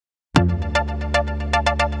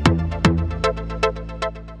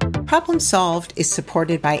Problem Solved is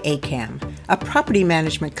supported by ACAM, a property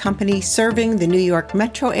management company serving the New York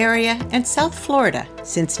metro area and South Florida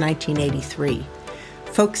since 1983.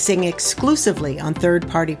 Focusing exclusively on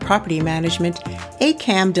third-party property management,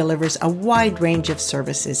 ACAM delivers a wide range of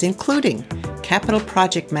services, including capital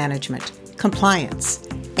project management, compliance,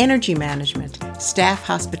 energy management, staff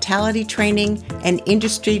hospitality training, and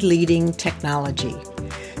industry-leading technology.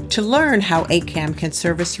 To learn how ACAM can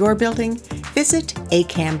service your building, visit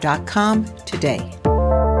acam.com today.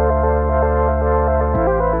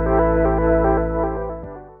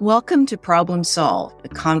 Welcome to Problem Solved, a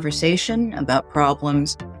conversation about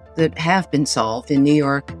problems that have been solved in New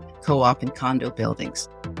York co-op and condo buildings.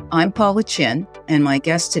 I'm Paula Chin, and my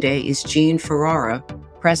guest today is Jean Ferrara,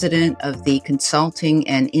 president of the consulting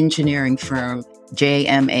and engineering firm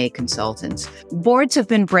JMA Consultants. Boards have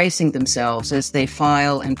been bracing themselves as they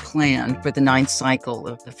file and plan for the 9th cycle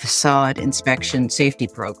of the Facade Inspection Safety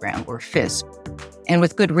Program, or FISP. And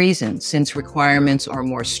with good reason, since requirements are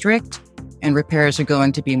more strict and repairs are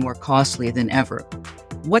going to be more costly than ever.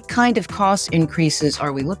 What kind of cost increases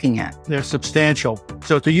are we looking at? They're substantial.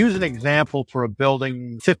 So to use an example for a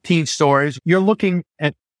building, 15 stories, you're looking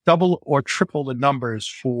at double or triple the numbers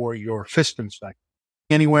for your FISP inspection.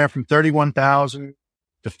 Anywhere from $31,000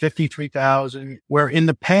 to $53,000, where in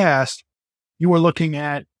the past, you were looking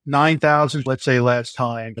at $9,000, let's say last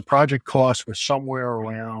time, the project costs were somewhere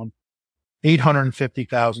around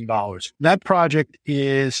 $850,000. That project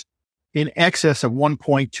is in excess of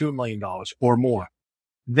 $1.2 million or more.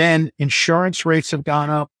 Then insurance rates have gone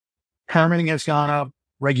up, permitting has gone up,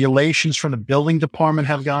 regulations from the building department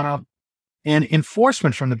have gone up, and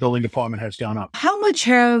enforcement from the building department has gone up. How much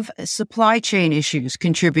have supply chain issues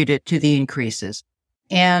contributed to the increases?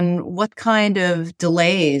 And what kind of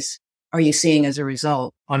delays are you seeing as a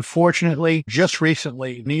result? Unfortunately, just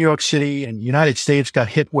recently, New York City and the United States got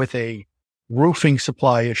hit with a roofing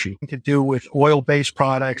supply issue to do with oil-based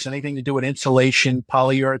products, anything to do with insulation,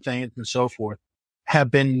 polyurethanes, and so forth, have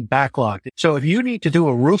been backlogged. So if you need to do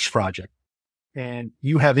a roof project and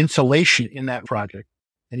you have insulation in that project,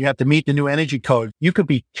 and you have to meet the new energy code, you could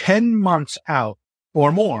be 10 months out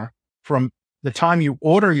or more from the time you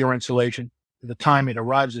order your insulation to the time it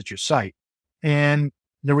arrives at your site. And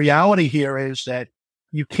the reality here is that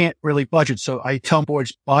you can't really budget. So I tell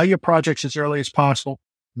boards, buy your projects as early as possible.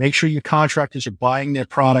 Make sure your contractors are buying their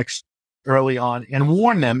products early on and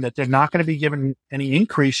warn them that they're not going to be given any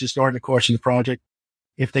increases during the course of the project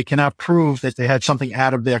if they cannot prove that they had something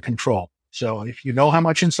out of their control. So if you know how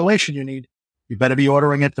much insulation you need, you better be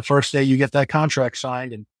ordering it the first day you get that contract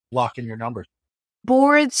signed and lock in your numbers.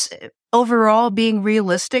 Boards overall being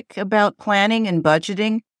realistic about planning and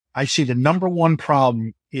budgeting? I see the number one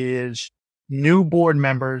problem is new board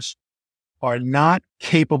members are not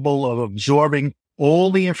capable of absorbing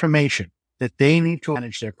all the information that they need to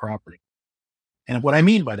manage their property. And what I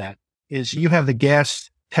mean by that is you have the gas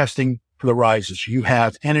testing for the risers. You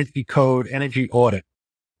have energy code, energy audit.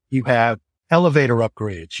 You have elevator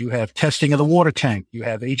upgrades. You have testing of the water tank. You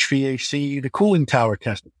have HVAC, the cooling tower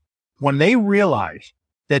testing. When they realize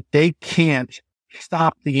that they can't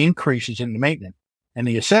stop the increases in the maintenance and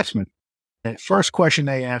the assessment, the first question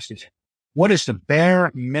they ask is, what is the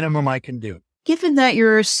bare minimum I can do? Given that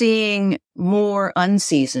you're seeing more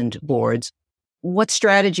unseasoned boards, what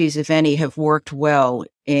strategies, if any, have worked well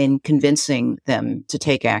in convincing them to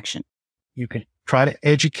take action? You can try to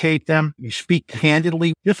educate them. You speak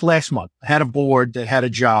candidly. Just last month, I had a board that had a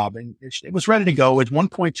job and it was ready to go. It's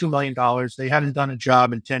 $1.2 million. They hadn't done a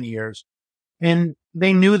job in 10 years. And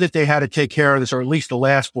they knew that they had to take care of this, or at least the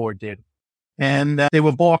last board did. And they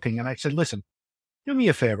were balking. And I said, listen, do me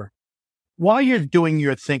a favor. While you're doing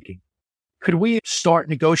your thinking, could we start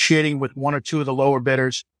negotiating with one or two of the lower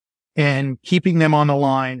bidders and keeping them on the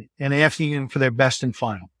line and asking them for their best and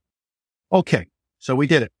final? Okay. So we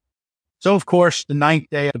did it. So, of course, the 9th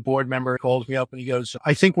day, the board member calls me up and he goes,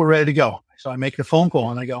 I think we're ready to go. So I make the phone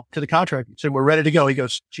call and I go to the contractor. I said, we're ready to go. He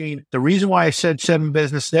goes, Gene, the reason why I said 7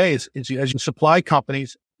 business days is as supply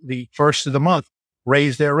companies, the first of the month,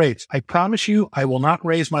 raise their rates. I promise you, I will not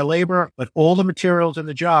raise my labor, but all the materials in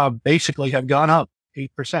the job basically have gone up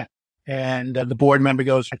 8%. And the board member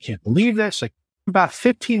goes, I can't believe this. Like, about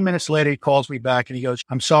 15 minutes later, he calls me back and he goes,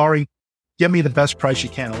 I'm sorry. Give me the best price you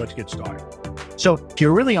can and let's get started. So if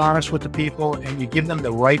you're really honest with the people and you give them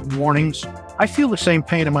the right warnings, I feel the same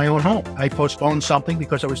pain in my own home. I postponed something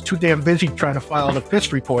because I was too damn busy trying to file the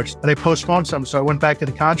FISP reports, and I postponed some. So I went back to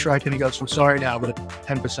the contract and he goes, I'm sorry now, but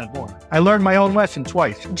 10% more. I learned my own lesson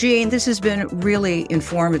twice. Gene, this has been really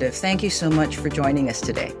informative. Thank you so much for joining us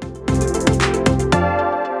today.